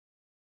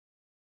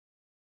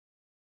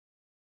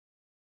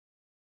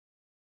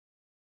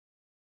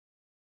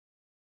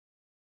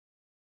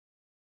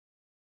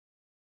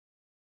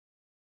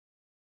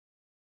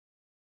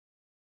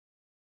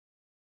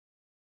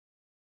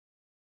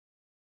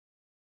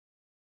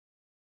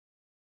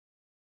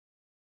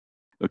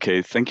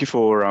Okay, thank you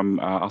for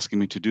asking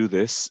me to do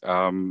this.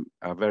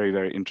 A very,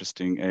 very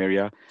interesting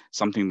area,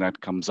 something that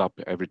comes up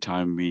every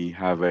time we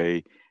have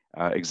a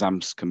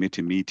exams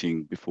committee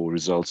meeting before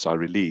results are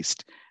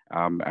released.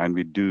 And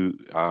we do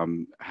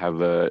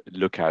have a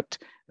look at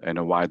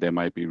why there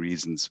might be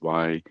reasons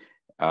why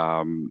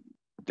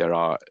there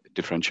are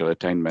differential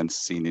attainments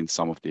seen in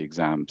some of the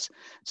exams.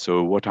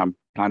 So what I'm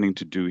planning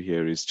to do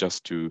here is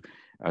just to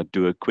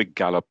do a quick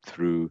gallop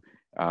through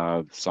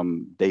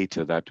some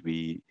data that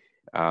we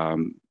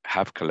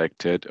have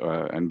collected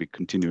and we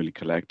continually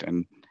collect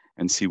and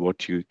see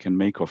what you can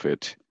make of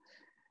it.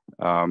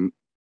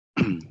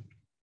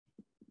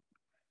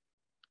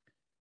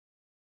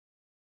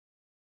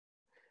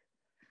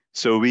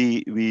 So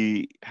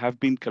we have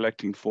been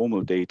collecting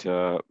formal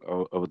data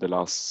over the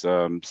last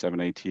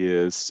 7-8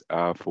 years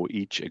for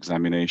each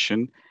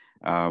examination,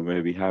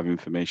 where we have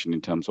information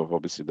in terms of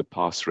obviously the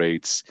pass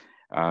rates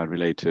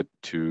related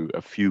to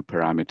a few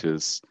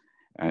parameters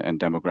and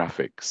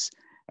demographics.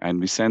 And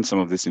we send some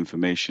of this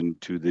information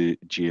to the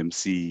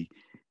GMC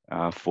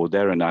for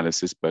their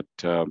analysis, but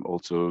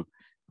also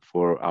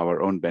for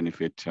our own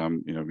benefit.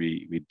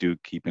 We do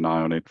keep an eye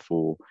on it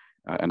for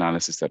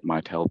analysis that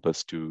might help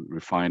us to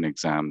refine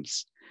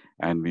exams.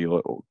 And we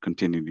are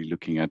continually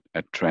looking at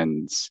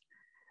trends.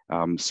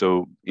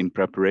 So in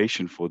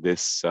preparation for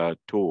this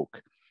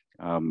talk,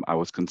 I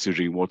was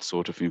considering what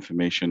sort of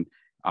information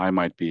I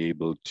might be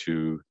able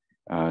to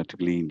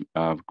glean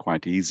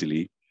quite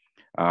easily.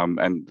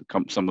 And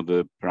some of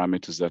the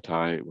parameters that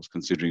I was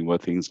considering were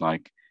things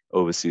like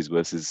overseas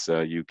versus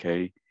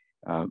UK,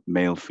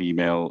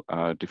 male-female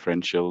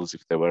differentials,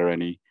 if there were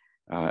any,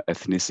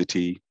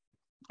 ethnicity,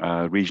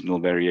 regional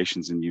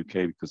variations in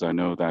UK, because I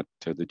know that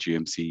the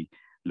GMC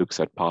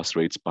looks at pass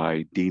rates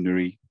by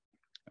deanery.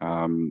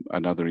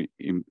 Another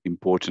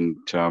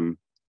important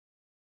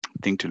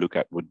thing to look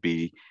at would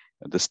be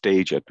the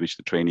stage at which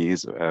the trainee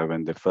is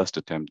when they first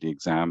attempt the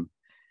exam.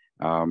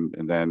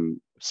 And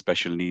then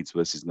special needs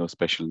versus no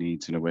special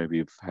needs, where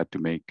we've had to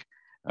make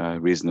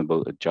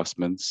reasonable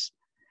adjustments.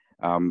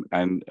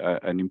 And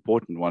an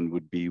important one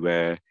would be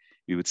where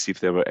we would see if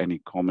there were any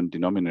common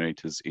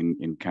denominators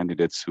in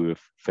candidates who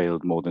have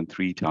failed more than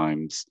 3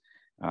 times.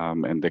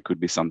 And there could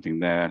be something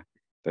there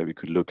that we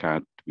could look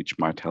at, which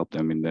might help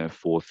them in their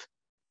 4th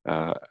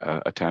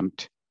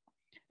attempt.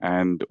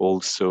 And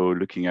also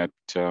looking at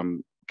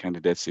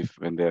candidates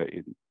when they're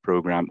in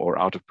program or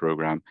out of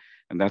program.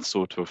 And that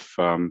sort of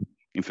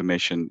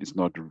information is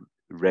not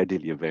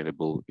readily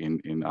available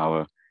in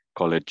our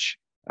college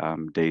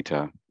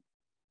data.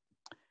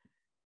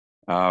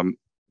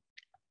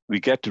 We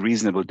get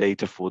reasonable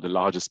data for the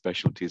larger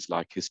specialties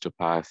like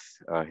histopath,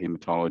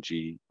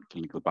 hematology,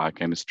 clinical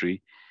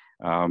biochemistry.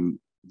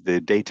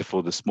 The data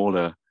for the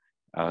smaller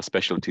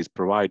specialties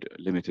provide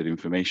limited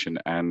information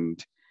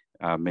and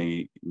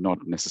may not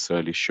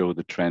necessarily show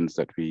the trends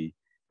that we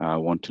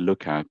want to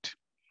look at.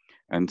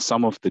 And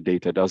some of the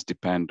data does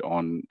depend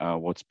on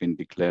what's been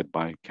declared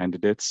by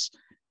candidates.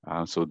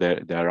 So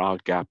there are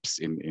gaps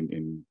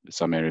in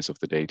some areas of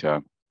the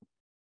data.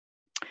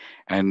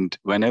 And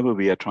whenever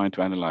we are trying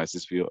to analyze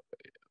this, we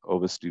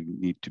obviously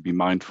need to be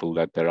mindful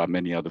that there are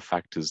many other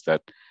factors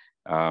that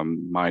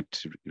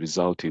might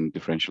result in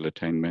differential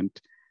attainment.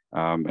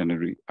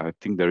 And I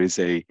think there is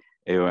a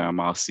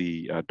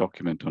AOMRC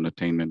document on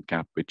attainment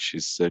gap, which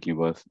is certainly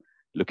worth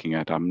looking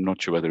at. I'm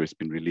not sure whether it's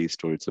been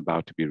released or it's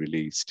about to be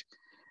released.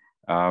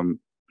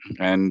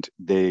 And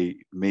there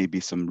may be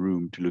some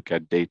room to look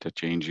at data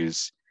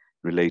changes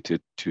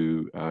related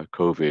to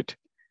COVID.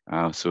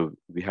 So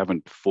we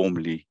haven't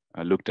formally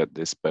looked at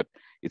this, but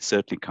it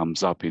certainly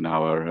comes up in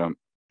our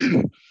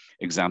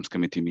exams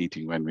committee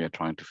meeting when we are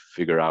trying to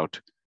figure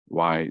out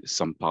why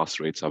some pass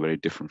rates are very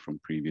different from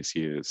previous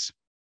years.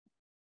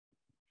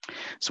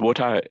 So what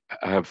I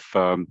have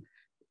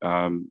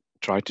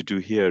tried to do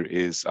here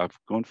is I've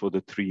gone for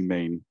the 3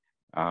 main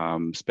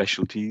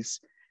specialties,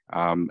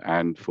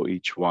 and for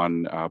each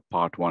one,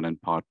 part 1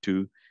 and part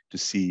 2, to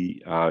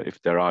see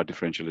if there are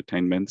differential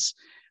attainments.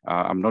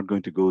 I'm not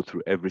going to go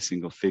through every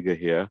single figure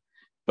here,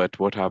 but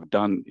what I've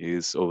done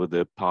is over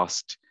the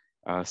past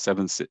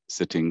 7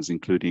 sittings,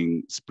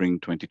 including spring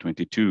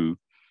 2022,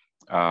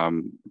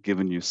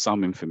 given you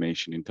some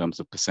information in terms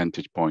of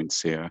percentage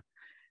points here.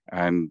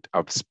 And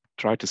I've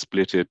tried to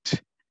split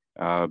it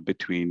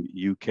between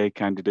UK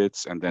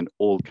candidates and then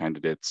all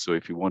candidates. So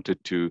if you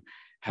wanted to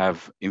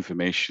have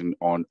information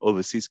on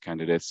overseas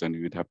candidates, then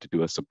you would have to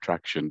do a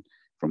subtraction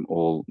from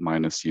all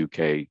minus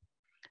UK,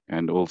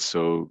 and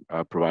also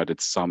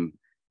provided some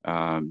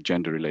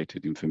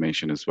gender-related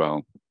information as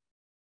well.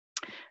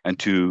 And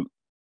to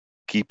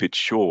keep it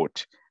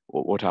short,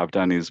 what I've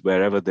done is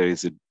wherever there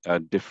is a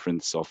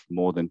difference of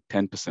more than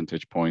 10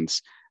 percentage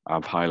points,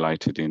 I've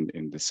highlighted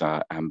in this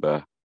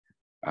amber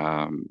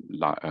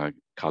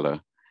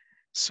color.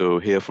 So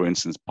here, for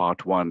instance,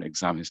 part 1,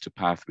 exam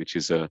histopath, which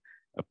is a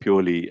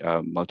purely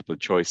multiple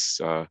choice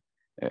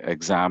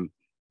exam,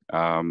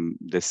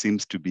 there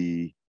seems to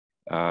be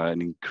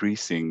an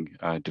increasing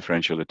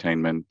differential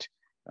attainment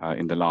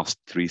in the last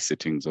 3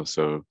 sittings or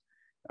so.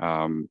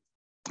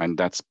 And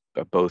that's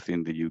both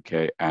in the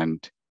UK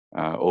and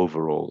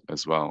overall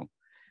as well.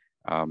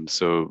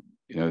 So,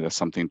 that's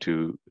something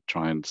to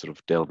try and sort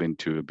of delve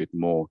into a bit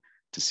more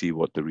to see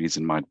what the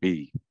reason might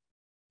be.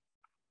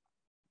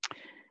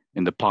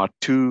 In the part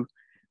two,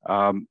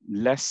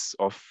 less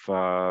of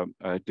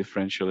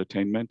differential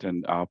attainment,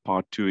 and our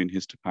part two in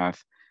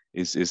histopath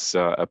is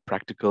a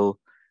practical,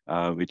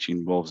 which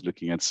involves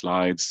looking at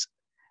slides,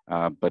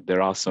 but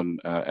there are some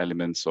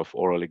elements of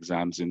oral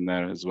exams in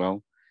there as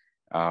well,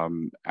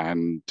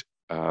 and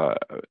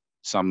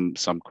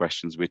some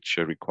questions which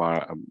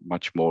require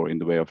much more in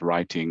the way of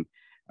writing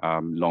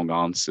long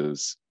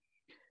answers.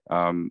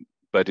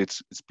 But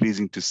it's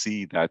pleasing to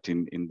see that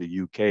in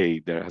the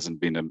UK, there hasn't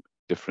been a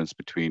difference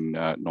between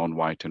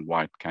non-white and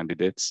white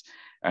candidates.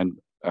 And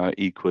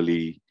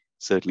equally,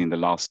 certainly in the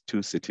last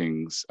two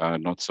sittings,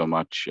 not so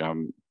much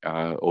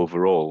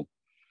overall.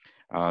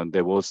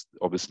 There was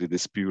obviously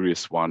this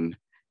spurious one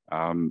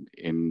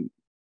in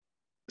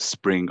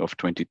spring of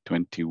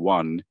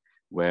 2021,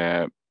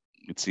 where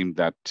it seemed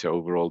that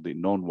overall the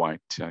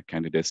non-white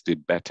candidates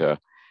did better.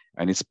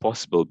 And it's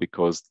possible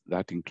because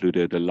that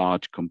included a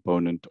large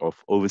component of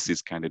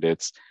overseas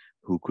candidates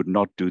who could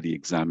not do the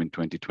exam in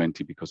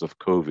 2020 because of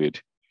COVID.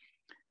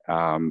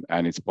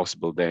 And it's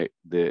possible the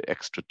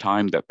extra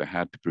time that they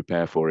had to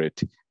prepare for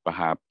it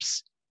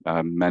perhaps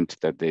meant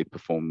that they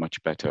performed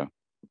much better.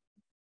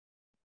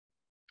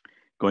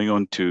 Going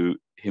on to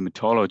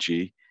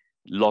hematology,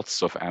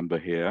 lots of amber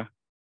here.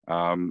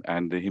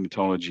 And the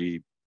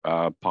hematology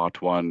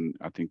part one,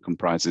 I think,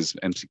 comprises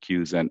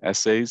MCQs and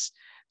essays.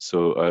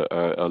 So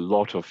a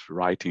lot of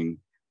writing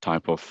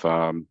type of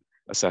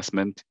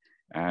assessment.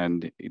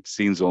 And it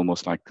seems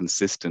almost like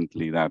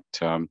consistently that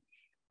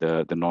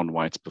the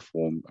non-whites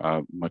perform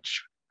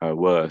much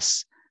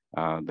worse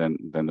than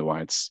the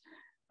whites.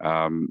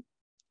 And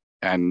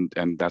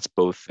that's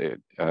both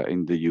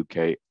in the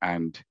UK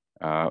and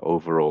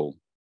overall.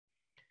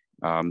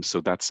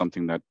 So that's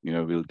something that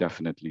we'll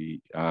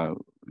definitely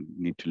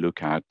need to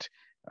look at,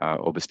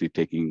 obviously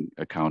taking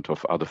account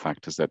of other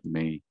factors that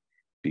may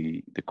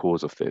be the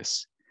cause of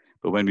this.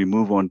 But when we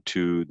move on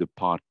to the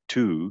part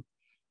two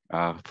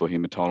for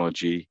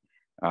hematology,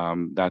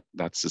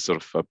 that's a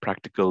sort of a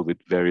practical with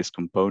various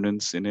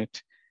components in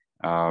it.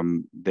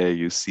 There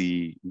you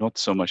see not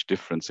so much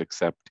difference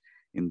except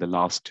in the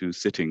last two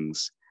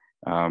sittings.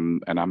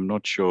 And I'm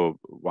not sure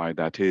why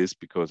that is,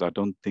 because I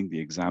don't think the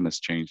exam has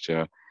changed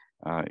in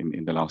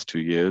the last 2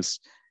 years.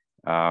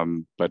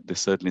 But there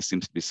certainly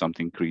seems to be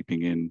something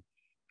creeping in,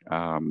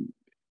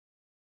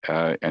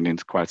 and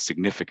it's quite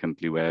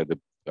significantly, where the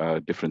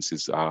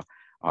differences are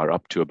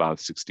up to about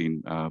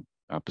 16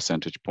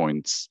 percentage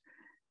points.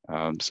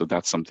 So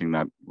that's something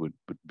that would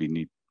be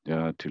neat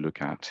to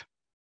look at.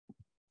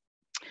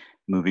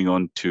 Moving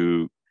on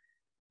to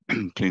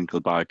clinical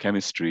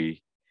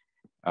biochemistry.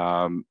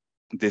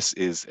 This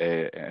is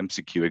a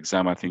MCQ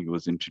exam. I think it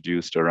was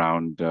introduced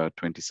around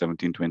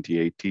 2017,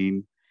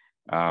 2018.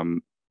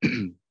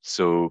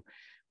 So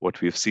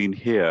what we've seen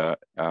here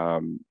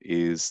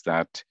is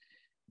that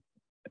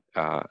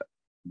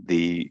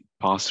the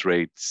pass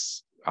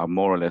rates are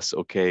more or less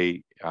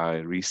okay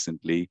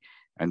recently.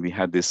 And we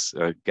had this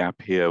gap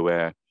here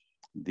where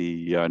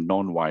the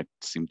non-white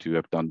seem to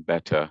have done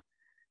better.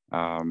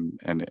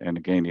 And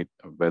again,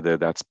 whether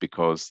that's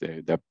because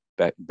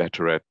they're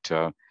better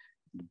at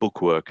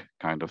bookwork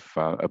kind of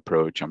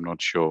approach, I'm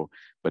not sure.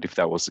 But if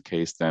that was the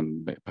case,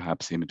 then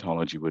perhaps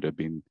hematology would have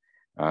been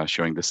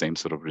showing the same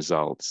sort of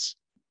results.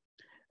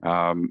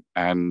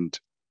 And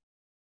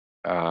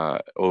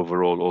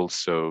overall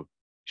also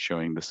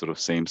showing the sort of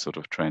same sort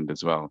of trend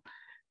as well.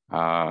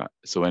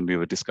 So when we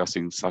were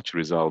discussing such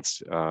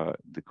results,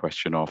 the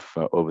question of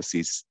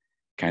overseas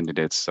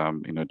candidates,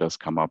 does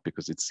come up,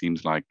 because it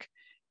seems like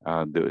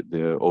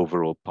the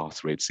overall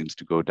pass rate seems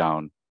to go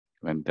down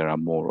when there are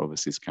more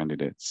overseas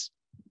candidates.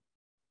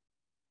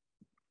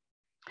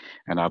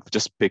 And I've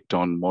just picked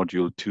on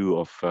module 2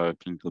 of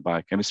clinical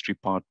biochemistry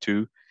part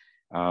 2.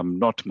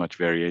 Not much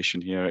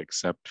variation here,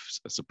 except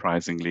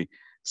surprisingly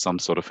some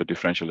sort of a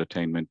differential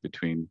attainment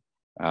between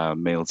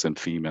males and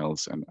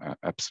females, and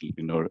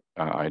absolutely no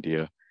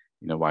idea,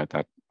 why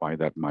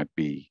that might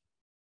be.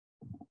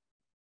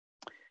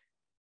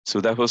 So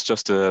that was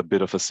just a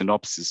bit of a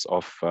synopsis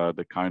of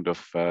the kind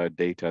of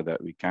data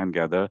that we can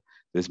gather.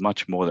 There's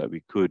much more that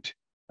we could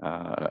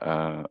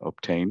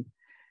obtain.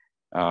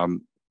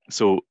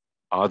 So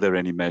are there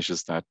any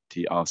measures that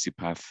the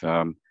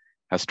RCPath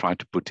has tried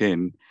to put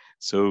in?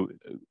 So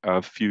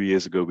a few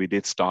years ago, we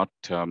did start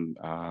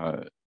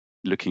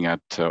looking at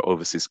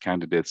overseas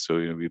candidates.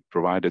 So we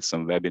provided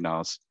some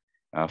webinars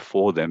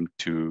for them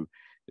to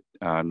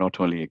not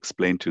only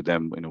explain to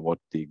them what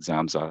the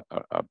exams are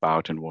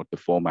about and what the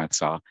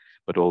formats are,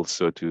 but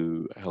also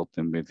to help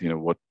them with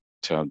what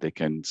they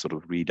can sort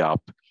of read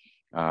up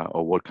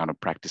or what kind of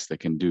practice they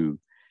can do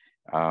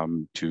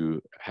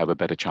to have a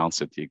better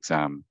chance at the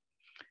exam.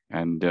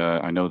 And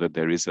I know that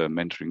there is a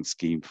mentoring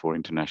scheme for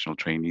international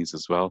trainees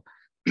as well,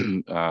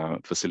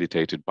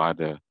 facilitated by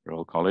the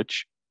Royal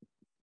College.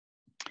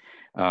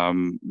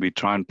 We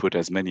try and put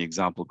as many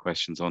example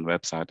questions on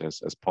website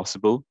as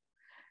possible.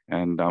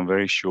 And I'm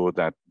very sure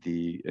that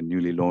the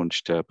newly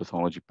launched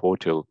pathology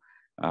portal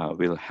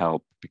will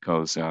help,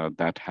 because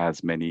that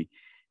has many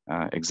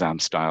exam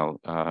style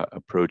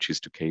approaches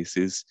to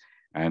cases.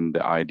 And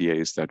the idea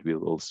is that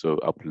we'll also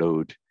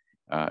upload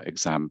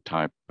exam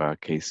type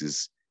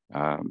cases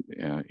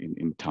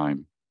in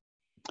time.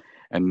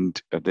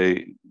 And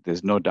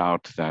there's no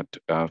doubt that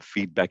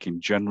feedback in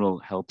general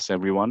helps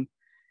everyone.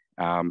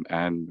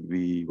 And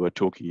we were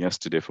talking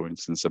yesterday, for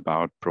instance,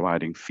 about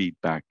providing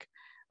feedback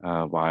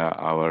via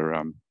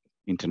our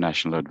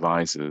international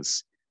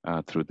advisors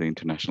through the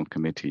International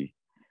Committee.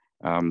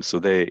 So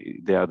they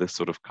are the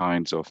sort of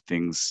kinds of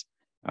things,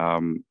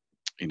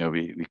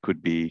 we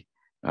could be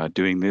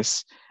doing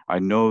this. I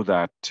know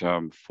that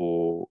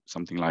for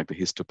something like the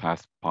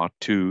Histopath Part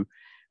 2,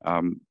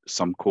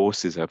 some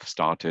courses have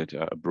started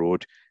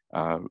abroad,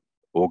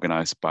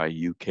 organized by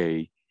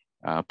UK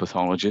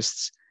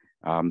pathologists.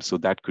 So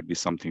that could be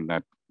something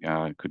that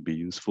could be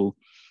useful.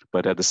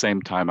 But at the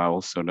same time, I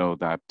also know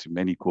that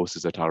many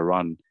courses that are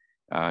run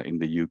in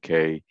the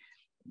UK,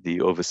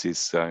 the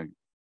overseas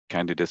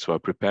candidates who are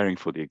preparing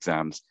for the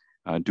exams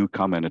do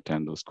come and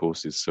attend those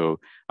courses. So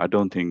I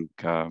don't think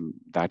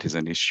that is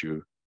an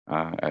issue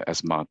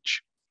as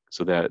much.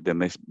 So there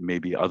may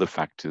be other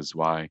factors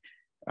why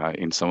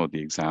in some of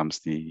the exams,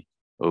 the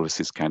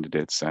overseas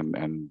candidates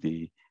and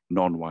the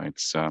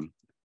non-whites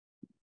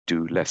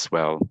do less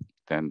well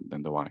than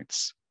the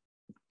whites.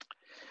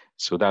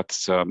 So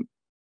that's a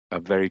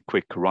very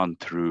quick run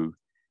through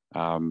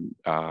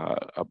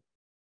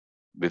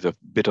with a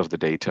bit of the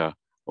data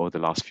over the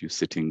last few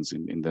sittings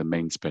in the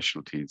main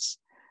specialties.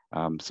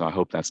 So I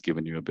hope that's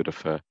given you a bit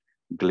of a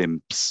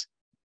glimpse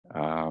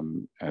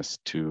as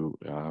to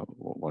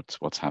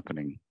what's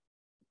happening.